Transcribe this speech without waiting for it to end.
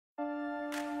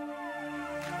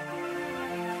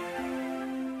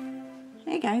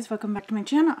guys, welcome back to my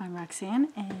channel. I'm Roxanne,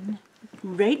 and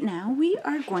right now we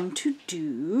are going to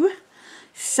do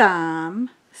some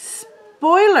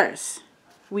spoilers.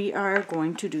 We are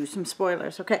going to do some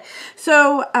spoilers. Okay,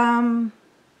 so I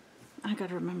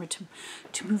gotta remember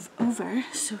to move over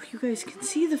so you guys can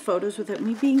see the photos without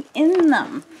me being in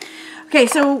them. Okay,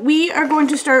 so we are going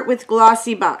to start with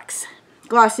Glossybox.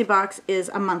 Glossybox is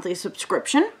a monthly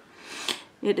subscription.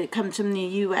 It comes from the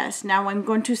US. Now I'm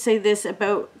going to say this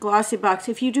about Glossybox.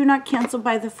 If you do not cancel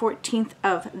by the 14th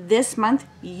of this month,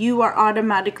 you are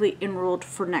automatically enrolled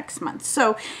for next month.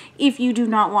 So if you do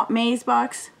not want May's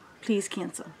box, please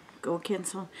cancel. Go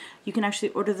cancel. You can actually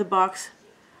order the box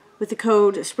with the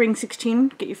code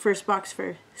SPRING16. Get your first box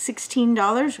for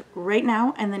 $16 right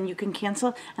now, and then you can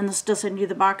cancel and they'll still send you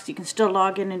the box. You can still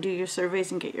log in and do your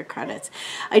surveys and get your credits.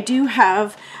 I do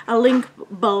have a link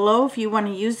below if you want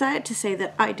to use that to say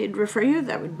that I did refer you.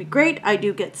 That would be great. I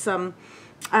do get some,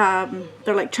 they're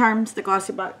like charms, the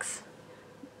Glossybox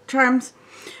charms.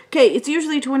 Okay, it's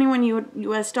usually $21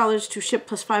 US to ship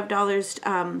plus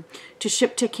 $5 to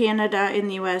ship to Canada. In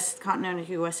the US, continental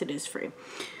US, it is free.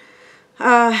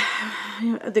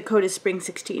 The code is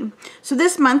SPRING16. So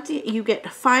this month you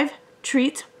get 5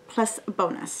 treats plus a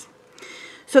bonus.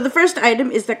 So the first item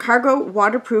is the Cargo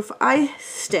Waterproof Eye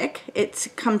Stick. It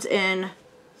comes in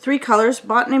 3 colors: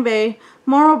 Botany Bay,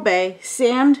 Morro Bay,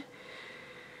 Sand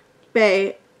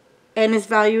Bay, and is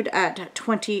valued at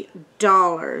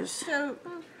 $20. So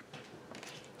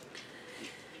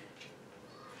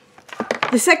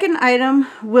the second item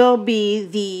will be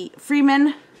the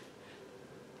Freeman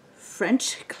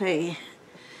French clay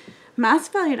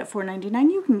mask, valued at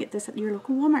 $4.99. You can get this at your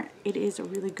local Walmart. It is a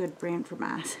really good brand for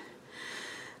masks.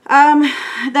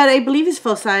 That I believe is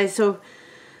full size. So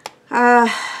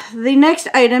the next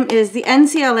item is the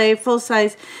NCLA full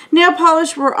size nail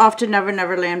polish We're Off to Never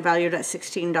Never Land, valued at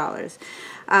 $16.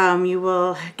 You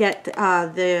will get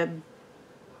the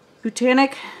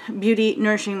Botanic Beauty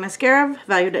Nourishing Mascara,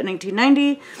 valued at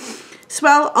 $19.90.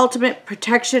 Swell Ultimate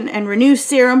Protection and Renew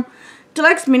Serum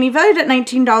Deluxe Mini, valued at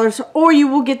 $19, or you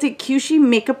will get the Cushi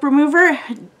Makeup Remover.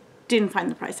 Didn't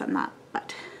find the price on that,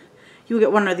 but you will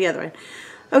get one or the other one.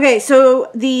 Okay,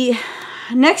 so the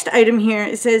next item here,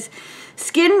 it says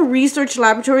Skin Research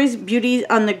Laboratories Beauties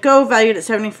on the Go, valued at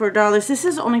 $74. This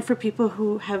is only for people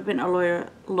who have been a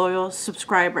loyal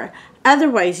subscriber.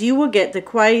 Otherwise, you will get the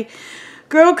Kawaii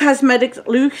Girl Cosmetics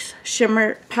Loose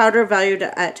Shimmer Powder, valued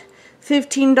at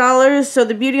 $15. So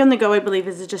the Beauty on the Go, I believe,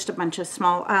 is just a bunch of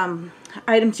small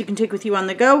items you can take with you on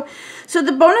the go. So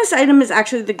the bonus item is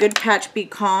actually the Good Patch Be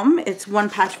Calm. It's 1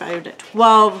 patch valued at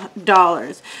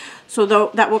 $12. So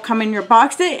that will come in your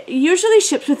box. It usually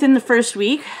ships within the first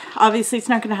week. Obviously, it's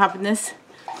not going to happen this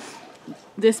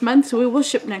month, so it will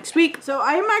ship next week. So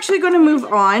I am actually going to move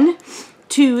on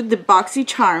to the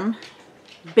Boxycharm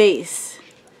base.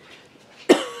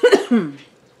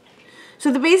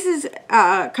 So the base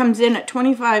comes in at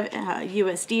 $25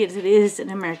 USD, as it is an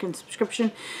American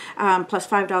subscription, plus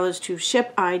 $5 to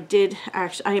ship. I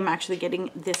am actually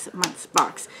getting this month's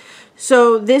box.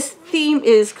 So this theme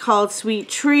is called Sweet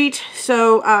Treat.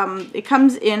 So it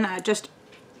comes in at just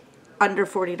under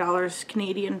 $40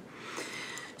 Canadian.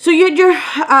 So you had your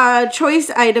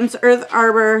choice items: Earth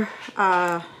Arbor.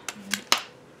 That's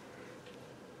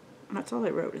all I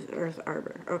wrote is Earth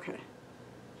Arbor. Okay.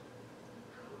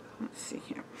 Let's see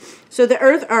here. So the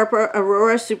Earth Arbor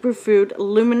Aurora Superfood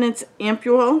Luminance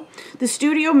Ampule, the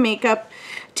Studio Makeup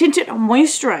Tinted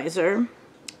Moisturizer,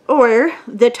 or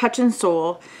the Touch and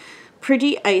Soul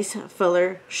Pretty Ice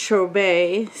Filler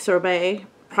Sorbet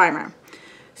Primer.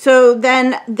 So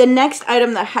then the next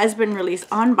item that has been released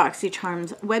on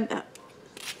Boxycharm's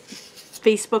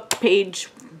Facebook page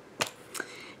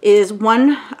is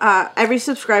every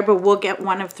subscriber will get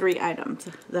one of 3 items: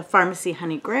 the Pharmacy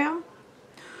Honey Grail,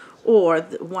 or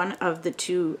one of the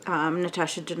 2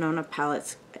 Natasha Denona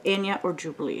palettes, Anya or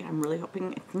Jubilee. I'm really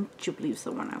hoping, I think Jubilee is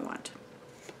the one I want.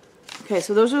 Okay,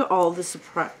 so those are all the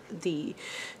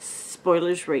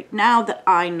spoilers right now that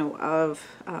I know of.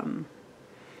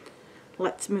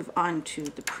 Let's move on to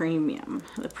the premium.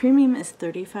 The premium is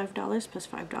 $35 plus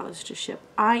 $5 to ship.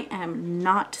 I am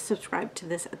not subscribed to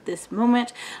this at this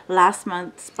moment. Last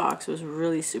month's box was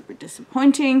really super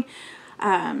disappointing.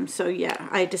 So yeah,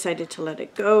 I decided to let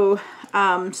it go.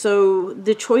 So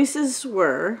the choices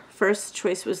were, first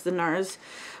choice was the NARS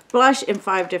blush in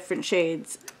 5 different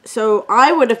shades. So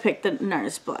I would have picked the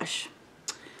NARS blush.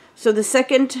 So the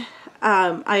second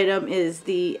item is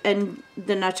the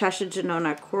Natasha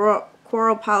Denona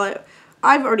Coral Palette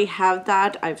I've already have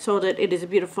that. I've sold it. It is a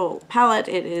beautiful palette.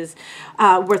 It is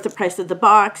worth the price of the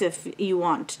box if you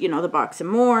want, you know, the box and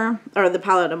more, or the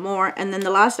palette and more. And then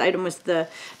the last item was the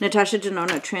Natasha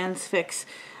Denona Transfix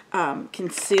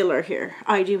concealer here.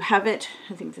 I do have it.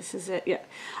 I think this is it. Yeah,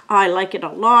 I like it a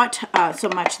lot, so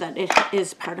much that it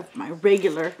is part of my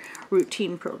regular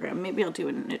routine program. Maybe I'll do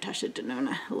a Natasha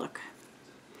Denona look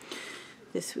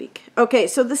this week. Okay,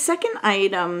 so the second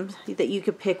item that you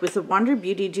could pick was the Wander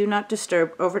Beauty Do Not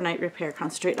Disturb Overnight Repair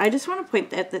Concentrate. I just want to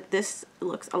point out that this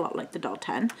looks a lot like the Doll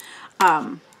 10.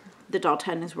 The Doll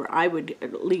 10 is where I would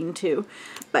lean to,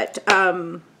 but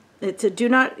it's a do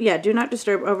not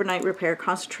disturb overnight repair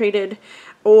concentrated,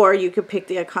 or you could pick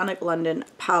the iconic London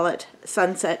palette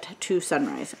Sunset to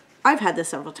Sunrise. I've had this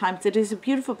several times. It is a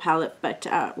beautiful palette, but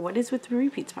what is with the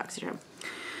repeats, Boxycharm?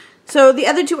 So the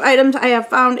other two items I have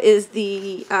found is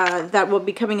the that will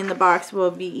be coming in the box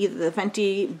will be either the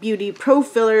Fenty Beauty Pro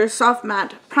Filler Soft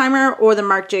Matte Primer or the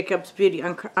Marc Jacobs Beauty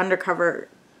Undercover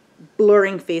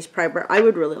Blurring Face Primer. I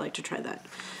would really like to try that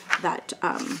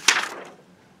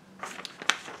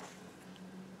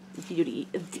Beauty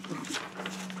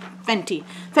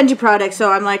Fenty product.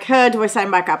 So I'm like, do I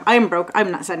sign back up? I am broke. I'm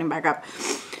not signing back up.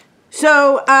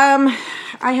 So I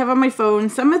have on my phone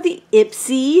some of the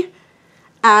Ipsy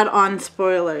add-on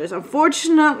spoilers.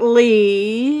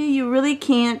 Unfortunately, you really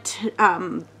can't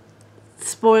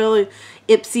spoil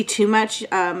Ipsy too much.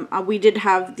 We did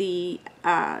have the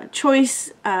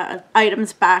choice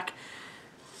items back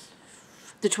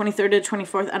the 23rd to the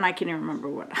 24th, and I can't even remember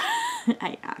what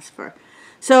I asked for.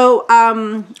 So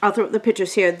I'll throw up the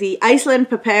pictures here. The Iceland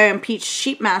Papaya and Peach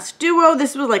Sheet Mask Duo.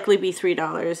 This will likely be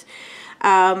 $3.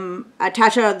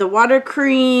 Tatcha the water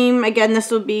cream. Again,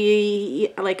 this will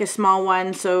be like a small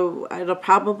one, so it'll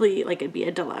probably it'd be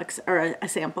a deluxe or a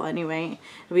sample anyway.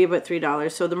 It'll be about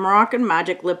 $3. So the Moroccan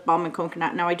Magic Lip Balm and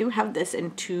Coconut. Now I do have this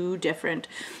in two different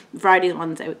varieties.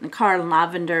 One's out in the car,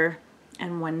 lavender,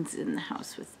 and one's in the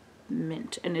house with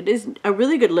mint. And it is a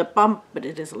really good lip balm, but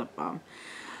it is a lip balm.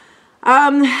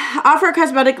 Offer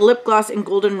Cosmetic Lip Gloss in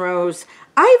Golden Rose.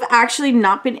 I've actually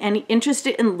not been any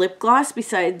interested in lip gloss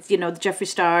besides, you know, the Jeffree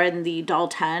Star and the Doll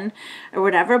 10 or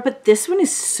whatever, but this one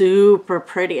is super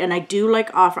pretty, and I do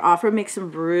like Offer. Offer makes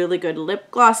some really good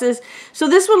lip glosses, so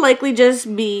this will likely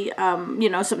just be, you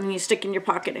know, something you stick in your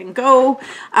pocket and go,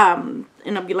 and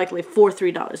it'll be likely for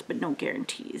 $3, but no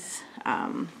guarantees.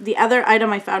 The other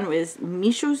item I found was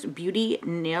Misho's Beauty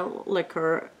Nail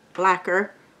Lacquer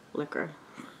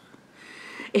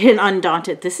in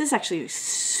Undaunted. This is actually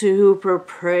super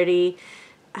pretty.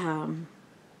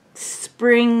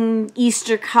 Spring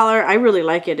Easter color. I really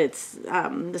like it. It's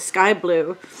the sky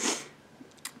blue.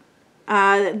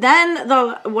 Then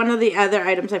one of the other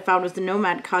items I found was the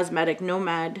Nomad Cosmetic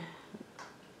Nomad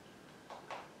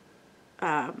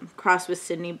cross with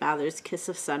Sydney Bather's Kiss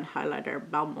of Sun highlighter,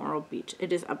 Balmoral Beach.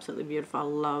 It is absolutely beautiful. I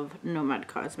love Nomad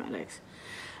Cosmetics.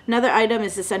 Another item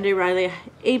is the Sunday Riley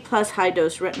A+ High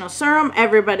Dose Retinol Serum.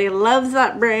 Everybody loves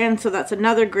that brand, so that's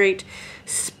another great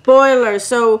spoiler.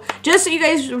 So just so you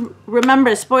guys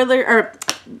remember,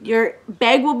 your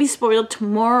bag will be spoiled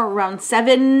tomorrow around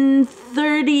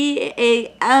 7:30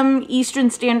 a.m.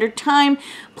 Eastern Standard Time.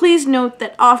 Please note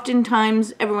that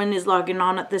oftentimes everyone is logging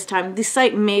on at this time. The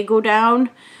site may go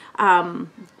down.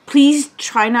 Please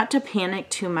try not to panic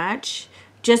too much.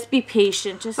 Just be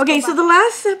patient. Okay, so the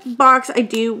last box I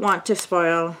do want to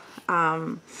spoil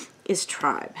is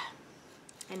Tribe.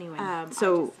 Anyway,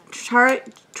 so Tribe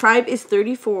is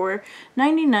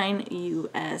 $34.99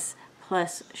 US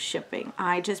plus shipping.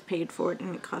 I just paid for it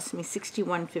and it cost me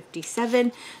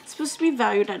 $61.57. It's supposed to be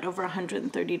valued at over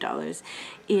 $130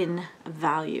 in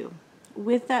value.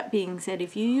 With that being said,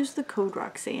 if you use the code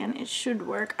Roxanne, it should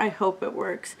work. I hope it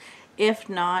works. If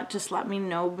not, just let me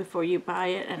know before you buy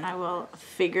it and I will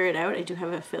figure it out. I do have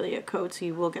an affiliate code, so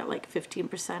you will get like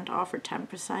 15% off or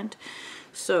 10%.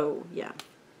 So, yeah.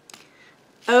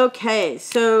 Okay,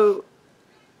 so,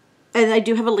 and I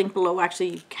do have a link below. Actually,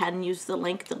 you can use the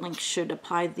link. The link should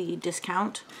apply the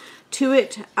discount to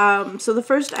it. So the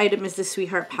first item is the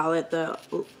Sweetheart palette, the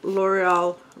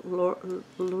L'Oreal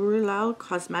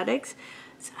Cosmetics.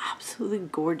 It's absolutely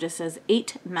gorgeous. It has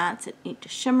 8 mattes and 8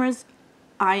 shimmers.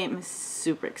 I am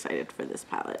super excited for this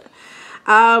palette.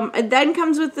 It then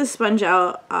comes with the Sponge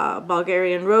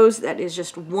Bulgarian Rose. That is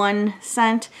just 1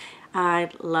 cent. I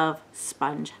love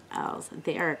Sponge Ls.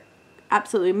 They are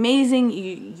absolutely amazing.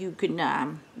 You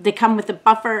can they come with a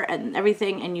buffer and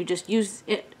everything, and you just use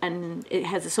it, and it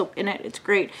has a soap in it. It's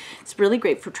great. It's really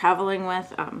great for traveling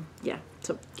with. Yeah.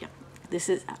 So yeah, this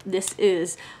is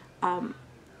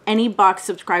any box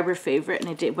subscriber favorite,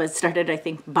 and it was started, I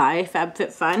think, by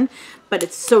FabFitFun, but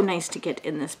it's so nice to get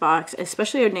in this box,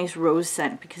 especially a nice rose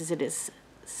scent because it is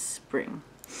spring.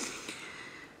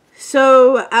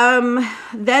 So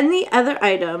then the other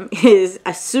item is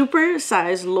a super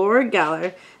size Laura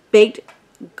Geller baked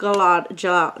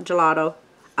gelato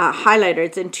highlighter.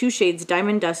 It's in 2 shades,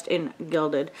 Diamond Dust and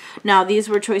Gilded. Now, these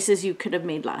were choices you could have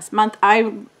made last month.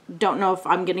 I don't know if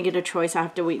I'm going to get a choice. I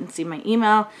have to wait and see my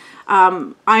email.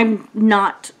 I'm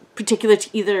not particular to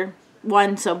either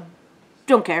one, so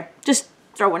don't care. Just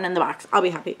throw one in the box. I'll be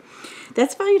happy.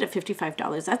 That's valued at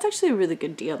 $55. That's actually a really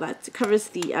good deal. That covers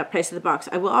the price of the box.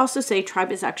 I will also say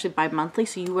Tribe is actually bi-monthly,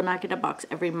 so you will not get a box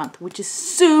every month, which is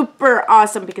super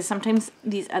awesome because sometimes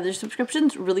these other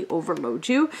subscriptions really overload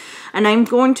you. And I'm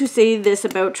going to say this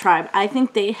about Tribe. I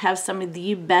think they have some of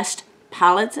the best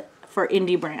palettes for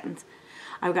indie brands.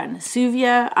 I've gotten a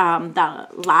Suvia. The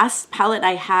last palette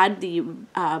I had, the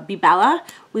Bibella,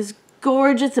 was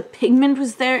gorgeous. The pigment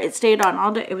was there. It stayed on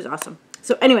all day. It was awesome.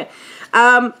 So anyway,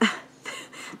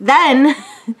 then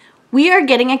we are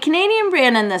getting a Canadian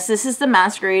brand in this. This is the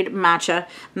Masquerade Matcha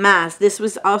Mask. This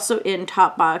was also in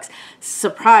Topbox.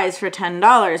 Surprise for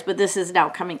 $10, but this is now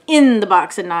coming in the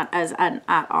box and not as an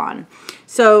add-on.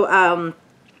 So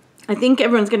I think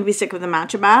everyone's going to be sick of the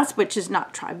matcha mask, which is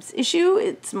not Tribe's issue.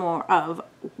 It's more of,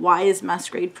 why is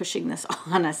Masquerade pushing this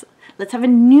on us? Let's have a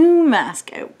new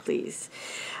mask out, please.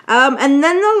 And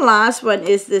then the last one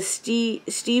is the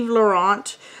Steve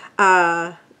Laurent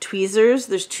tweezers.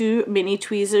 There's 2 mini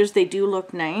tweezers. They do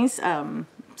look nice.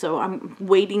 So I'm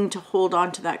waiting to hold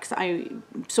on to that because I'm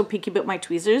so picky about my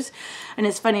tweezers. And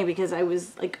it's funny because I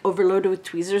was like overloaded with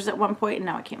tweezers at one point and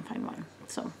now I can't find one.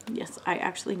 So yes, I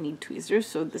actually need tweezers.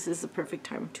 So this is the perfect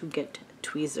time to get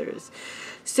tweezers.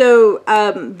 So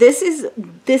this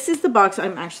is the box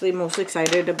I'm actually most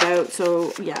excited about.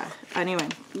 So yeah, anyway,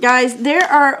 guys, there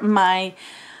are my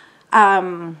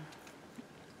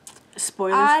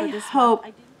spoilers for this hope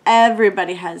month.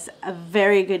 Everybody has a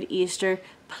very good Easter.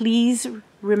 Please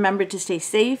remember to stay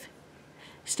safe,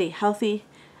 stay healthy,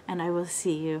 and I will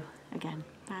see you again.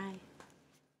 Bye.